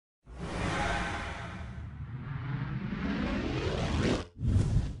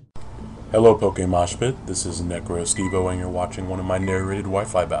Hello PokeMoshPit, this is Necrostevo and you're watching one of my narrated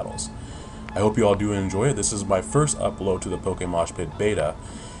Wi-Fi battles. I hope you all do enjoy it. This is my first upload to the PokeMoshPit Beta,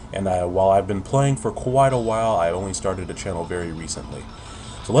 and while I've been playing for quite a while, I only started the channel very recently.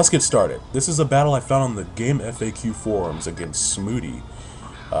 So let's get started. This is a battle I found on the Game FAQ forums against Smootie.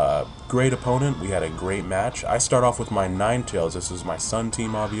 Great opponent, we had a great match. I start off with my Ninetales, this is my Sun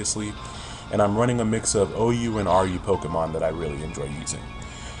team obviously, and I'm running a mix of OU and RU Pokemon that I really enjoy using.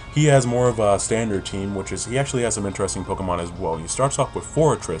 He has more of a standard team, which is, he actually has some interesting Pokemon as well. He starts off with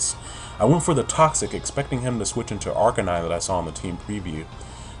Forretress. I went for the Toxic, expecting him to switch into Arcanine that I saw in the team preview,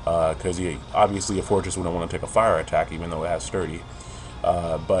 because he obviously a Forretress wouldn't want to take a fire attack, even though it has Sturdy.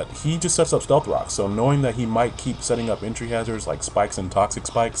 But he just sets up Stealth Rock, so knowing that he might keep setting up entry hazards like Spikes and Toxic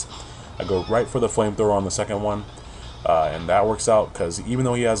Spikes, I go right for the Flamethrower on the second one, and that works out, because even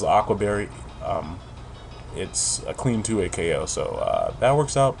though he has the Aqua Berry, it's a clean 2-hit KO, so that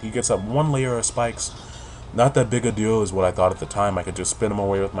works out. He gets up one layer of spikes. Not that big a deal is what I thought at the time. I could just spin him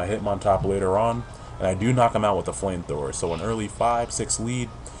away with my Hitmontop later on, and I do knock him out with a Flamethrower. So an early 5-6 lead.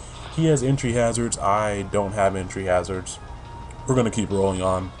 He has entry hazards. I don't have entry hazards. We're going to keep rolling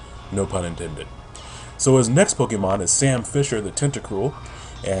on, no pun intended. So his next Pokemon is Sam Fisher, the Tentacruel,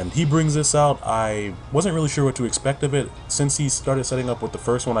 and he brings this out. I wasn't really sure what to expect of it. Since he started setting up with the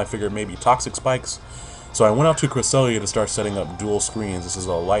first one, I figured maybe Toxic Spikes. So I went out to Cresselia to start setting up dual screens. This is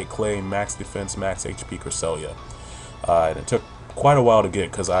a light clay, max defense, max HP Cresselia. And it took quite a while to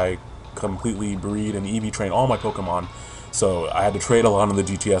get because I completely breed and EV train all my Pokemon. So I had to trade a lot on the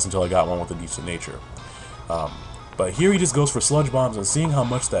GTS until I got one with a decent nature. But here he just goes for Sludge Bombs, and seeing how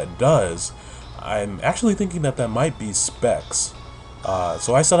much that does, I'm actually thinking that that might be Specs.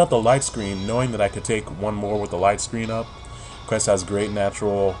 So I set up the light screen knowing that I could take one more with the light screen up. Crest has great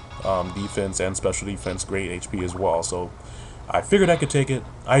natural defense and special defense, great HP as well, so I figured I could take it.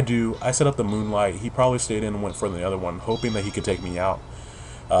 I do. I set up the Moonlight. He probably stayed in and went for the other one, hoping that he could take me out.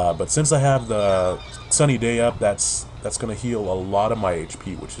 But since I have the Sunny Day up, that's going to heal a lot of my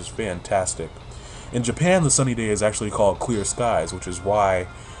HP, which is fantastic. In Japan, the Sunny Day is actually called Clear Skies, which is why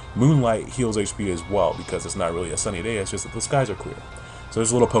Moonlight heals HP as well, because it's not really a sunny day, it's just that the skies are clear. So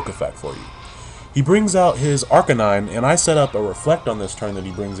there's a little poke effect for you. He brings out his Arcanine, and I set up a Reflect on this turn that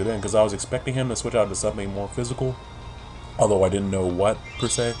he brings it in, because I was expecting him to switch out to something more physical, although I didn't know what, per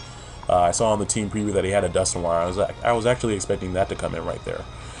se. I saw on the team preview that he had a Dusknoir. I was actually expecting that to come in right there.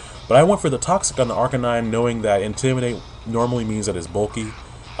 But I went for the Toxic on the Arcanine, knowing that Intimidate normally means that it's bulky.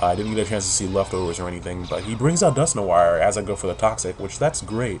 I didn't get a chance to see leftovers or anything, but he brings out Dusknoir as I go for the Toxic, which that's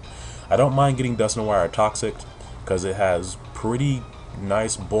great. I don't mind getting Dusknoir Toxic, because it has pretty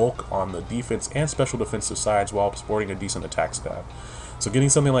nice bulk on the defense and special defensive sides while sporting a decent attack stat. So getting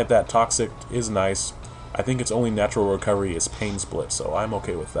something like that Toxic is nice. I think its only natural recovery is Pain Split, so I'm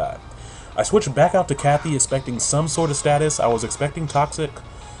okay with that. I switched back out to Kathy expecting some sort of status. I was expecting Toxic,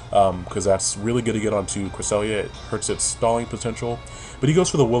 because that's really good to get onto Cresselia. It hurts its stalling potential. But he goes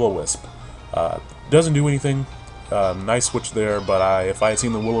for the Will-O-Wisp. Doesn't do anything. Nice switch there, but if I had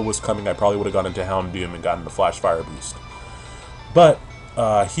seen the Will-O-Wisp coming, I probably would have gone into Houndoom and gotten the Flash Fire Boost. But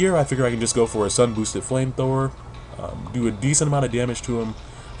here I figure I can just go for a Sun Boosted Flamethrower, do a decent amount of damage to him,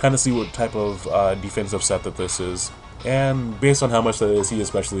 kind of see what type of defensive set that this is, and based on how much that is, he is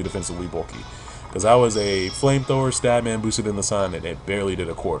especially defensively bulky. Because I was a Flamethrower, Stabman boosted in the sun, and it barely did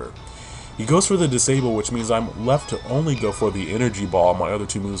a quarter. He goes for the Disable, which means I'm left to only go for the Energy Ball. My other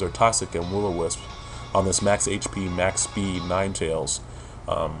two moves are Toxic and Will-O-Wisp on this max HP, max speed Ninetales.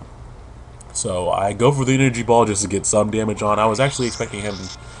 So I go for the Energy Ball just to get some damage on. I was actually expecting him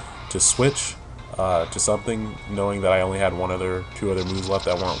to switch to something, knowing that I only had two other moves left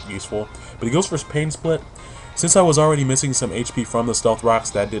that weren't useful. But he goes for Pain Split. Since I was already missing some HP from the Stealth Rocks,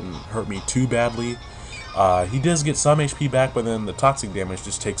 that didn't hurt me too badly. He does get some HP back, but then the Toxic damage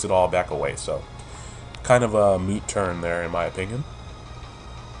just takes it all back away. So kind of a moot turn there, in my opinion.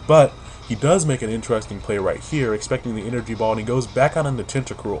 But he does make an interesting play right here, expecting the Energy Ball, and he goes back out into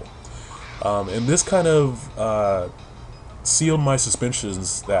Tentacruel. And this kind of sealed my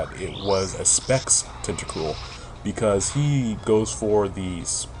suspicions that it was a Specs Tentacruel, because he goes for the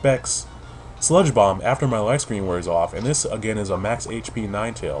Specs Sludge Bomb after my light screen wears off, and this again is a max HP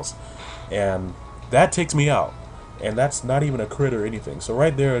Ninetales, and that takes me out, and that's not even a crit or anything. So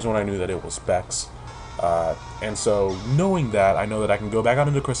right there is when I knew that it was Specs. And so knowing that, I know that I can go back out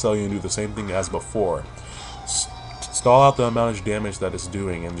into Cresselia and do the same thing as before. Stall out the amount of damage that it's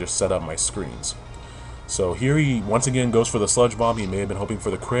doing and just set up my screens. So here he once again goes for the Sludge Bomb. He may have been hoping for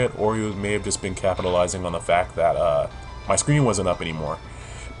the crit, or he may have just been capitalizing on the fact that my screen wasn't up anymore.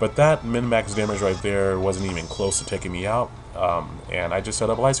 But that min-max damage right there wasn't even close to taking me out, and I just set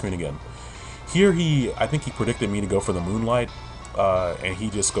up light screen again. Here I think he predicted me to go for the Moonlight, and he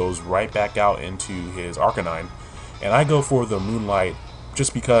just goes right back out into his Arcanine, and I go for the Moonlight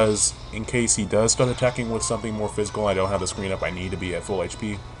just because in case he does start attacking with something more physical, I don't have the screen up I need to be at full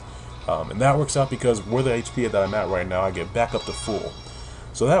HP. And that works out because where the HP that I'm at right now, I get back up to full.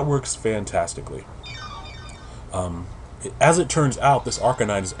 So that works fantastically. As it turns out, this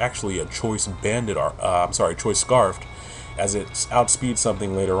Arcanine is actually a Choice Banded, Choice Scarfed, as it outspeeds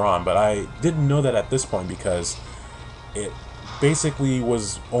something later on. But I didn't know that at this point because it basically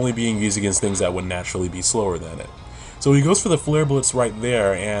was only being used against things that would naturally be slower than it. So he goes for the Flare Blitz right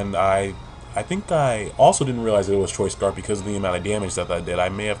there, and I think I also didn't realize that it was Choice Scarf because of the amount of damage that did. I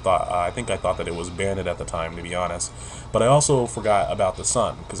may have thought, I think I thought that it was banded at the time, to be honest. But I also forgot about the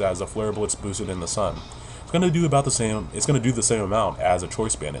Sun, because as a Flare Blitz boosted in the Sun, it's going to do about the same. It's going to do the same amount as a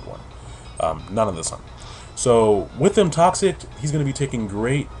Choice Banded one. None of the Sun. So with them Toxic, he's going to be taking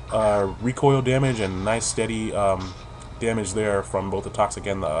great recoil damage and nice steady damage there from both the Toxic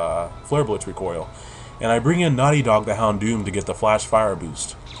and the Flare Blitz recoil. And I bring in Naughty Dog the Houndoom to get the Flash Fire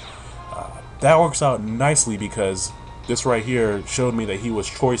boost. That works out nicely because this right here showed me that he was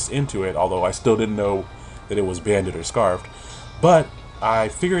choiced into it, although I still didn't know that it was banded or scarfed. But I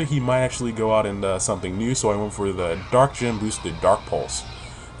figured he might actually go out into something new, so I went for the Dark Gem boosted Dark Pulse.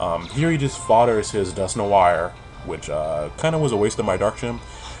 Here he just fodders his Dusknoir, which kind of was a waste of my Dark Gem,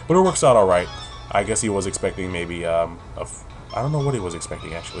 but it works out alright. I guess he was expecting maybe I don't know what he was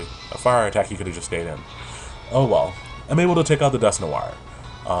expecting actually. A fire attack he could have just stayed in. Oh well. I'm able to take out the Dusknoir.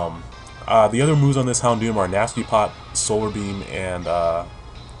 The other moves on this Houndoom are Nasty Pot, Solar Beam, and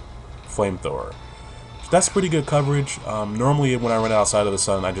Flamethrower. That's pretty good coverage. Normally when I run outside of the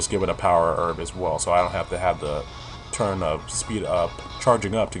Sun, I just give it a Power Herb as well, so I don't have to have the turn of speed up,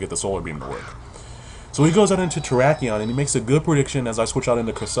 charging up to get the Solar Beam to work. So he goes out into Terrakion, and he makes a good prediction as I switch out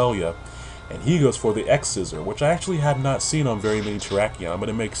into Cresselia. And he goes for the X-Scissor, which I actually had not seen on very many Terrakion, but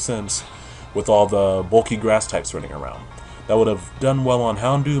it makes sense with all the bulky grass types running around. That would have done well on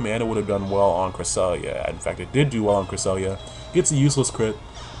Houndoom, and it would have done well on Cresselia. In fact, it did do well on Cresselia. Gets a useless crit,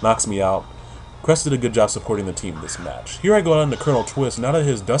 knocks me out. Crest did a good job supporting the team this match. Here I go out into Colonel Twist. Now that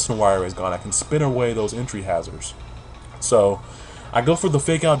his Dusknoir is gone, I can spin away those entry hazards. So I go for the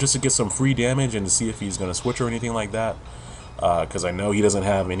Fake Out just to get some free damage and to see if he's going to switch or anything like that. Because I know he doesn't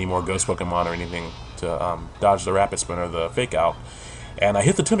have any more Ghost Pokemon or anything to dodge the Rapid Spin or the Fake Out. And I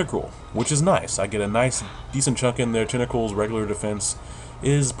hit the Tentacruel, which is nice. I get a nice, decent chunk in there. Tentacruel's regular defense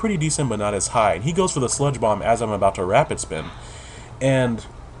is pretty decent, but not as high. And he goes for the Sludge Bomb as I'm about to Rapid Spin. And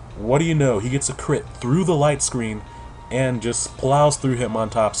what do you know? He gets a crit through the light screen and just plows through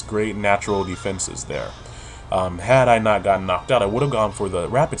Hitmontop's great natural defenses there. Had I not gotten knocked out, I would have gone for the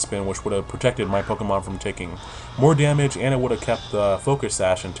Rapid Spin, which would have protected my Pokemon from taking more damage, and it would have kept the Focus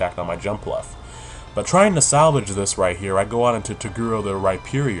Sash intact on my Jump Bluff. But trying to salvage this right here, I go out into Toguro the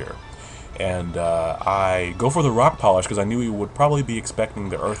Rhyperior, and I go for the Rock Polish because I knew he would probably be expecting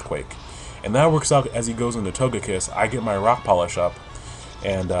the Earthquake. And that works out as he goes into Togekiss. I get my Rock Polish up,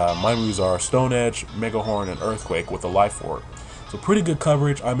 and my moves are Stone Edge, Mega Horn, and Earthquake with a Life Orb. So pretty good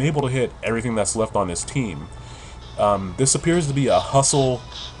coverage. I'm able to hit everything that's left on his team. This appears to be a Hustle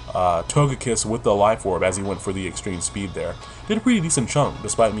Togekiss with the Life Orb as he went for the extreme speed there. Did a pretty decent chunk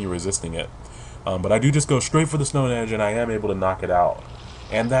despite me resisting it. But I do just go straight for the Stone Edge and I am able to knock it out.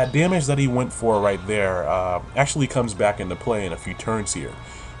 And that damage that he went for right there actually comes back into play in a few turns here.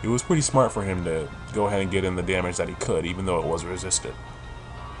 It was pretty smart for him to go ahead and get in the damage that he could, even though it was resisted.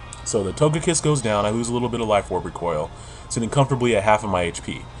 So the Togekiss goes down, I lose a little bit of Life Orb recoil, sitting comfortably at half of my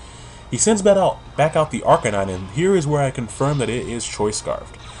HP. He sends back out the Arcanine, and here is where I confirm that it is Choice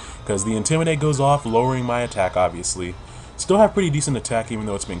Scarfed. Because the Intimidate goes off, lowering my attack, obviously. Still have pretty decent attack, even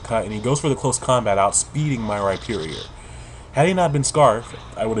though it's been cut, and he goes for the Close Combat, outspeeding my Rhyperior. Had he not been Scarfed,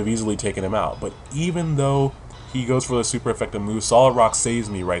 I would have easily taken him out, but even though he goes for the super effective move, Solid Rock saves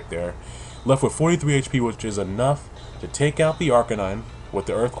me right there. Left with 43 HP, which is enough to take out the Arcanine with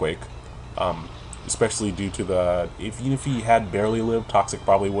the Earthquake. Especially due to the, even if he had barely lived, Toxic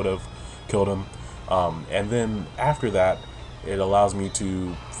probably would have killed him. And then after that, it allows me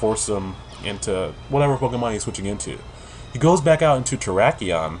to force him into whatever Pokemon he's switching into. He goes back out into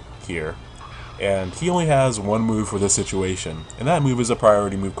Terrakion here, and he only has one move for this situation, and that move is a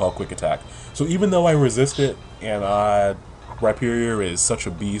priority move called Quick Attack. So even though I resist it, and Rhyperior is such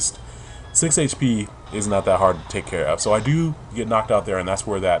a beast, 6 HP is not that hard to take care of. So I do get knocked out there, and that's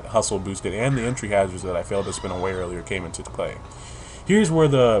where that Hustle boosted and the entry hazards that I failed to spin away earlier came into play. Here's where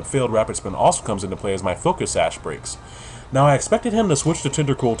the failed Rapid Spin also comes into play as my Focus Sash breaks. Now I expected him to switch to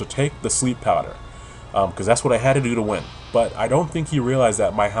Tentacruel to take the Sleep Powder. because that's what I had to do to win. But I don't think he realized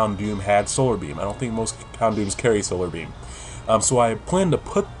that my Houndoom had Solar Beam. I don't think most Houndooms carry Solar Beam. So I planned to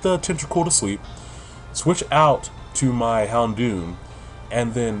put the Tentacruel to sleep, switch out to my Houndoom,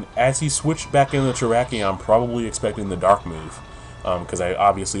 and then as he switched back into Terrakion, probably expecting the Dark move, because I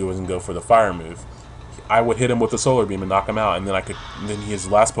obviously wasn't go for the Fire move, I would hit him with the Solar Beam and knock him out, and then his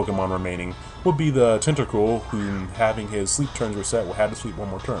last Pokemon remaining would be the Tentacruel, who, having his sleep turns reset, had to sleep one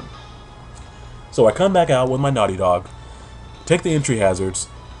more turn. So I come back out with my Naughty Dog, take the entry hazards.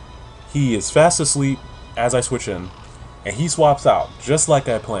 He is fast asleep as I switch in, and he swaps out just like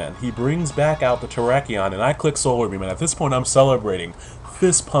I planned. He brings back out the Terrakion, and I click Solar Beam, and at this point I'm celebrating,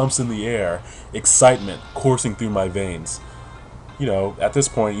 fist pumps in the air, excitement coursing through my veins. You know, at this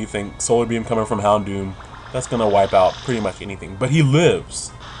point you think Solar Beam coming from Houndoom, that's gonna wipe out pretty much anything. But he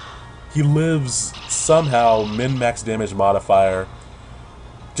lives. He lives somehow, min-max damage modifier.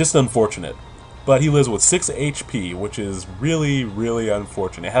 Just unfortunate. But he lives with 6 HP, which is really, really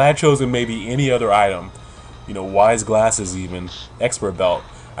unfortunate. Had I chosen maybe any other item, you know, Wise Glasses even, Expert Belt,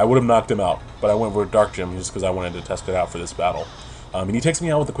 I would have knocked him out. But I went for Dark Gem just because I wanted to test it out for this battle. And he takes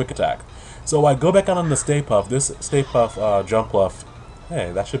me out with a Quick Attack. So I go back out on the Stay Puff. This Stay Puff Jump Puff,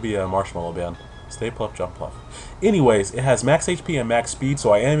 hey, that should be a Marshmallow Band. Stay Puff Jump Puff. Anyways, it has max HP and max speed,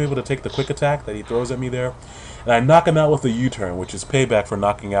 so I am able to take the Quick Attack that he throws at me there. And I knock him out with a U-turn, which is payback for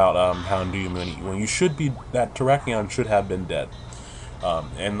knocking out Houndoom when you should be, that Terrakion should have been dead.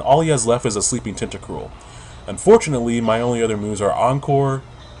 And all he has left is a Sleeping Tentacruel. Unfortunately, my only other moves are Encore,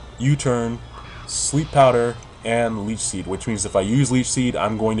 U-turn, Sleep Powder, and Leech Seed, which means if I use Leech Seed,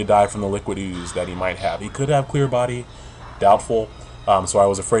 I'm going to die from the Liquid Ooze that he might have. He could have Clear Body, doubtful, so I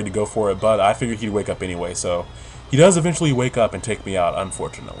was afraid to go for it, but I figured he'd wake up anyway, so he does eventually wake up and take me out,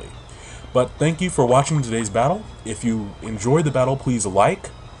 unfortunately. But thank you for watching today's battle. If you enjoyed the battle, please like.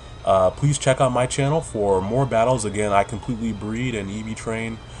 Please check out my channel for more battles. Again, I completely breed and EV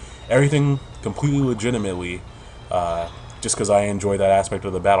train. Everything completely legitimately, just because I enjoy that aspect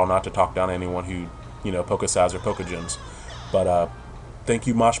of the battle, not to talk down anyone who, you know, Pokesabs or Pokegems. But thank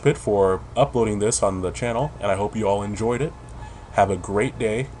you, MoshPit, for uploading this on the channel, and I hope you all enjoyed it. Have a great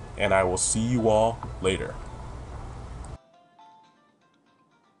day, and I will see you all later.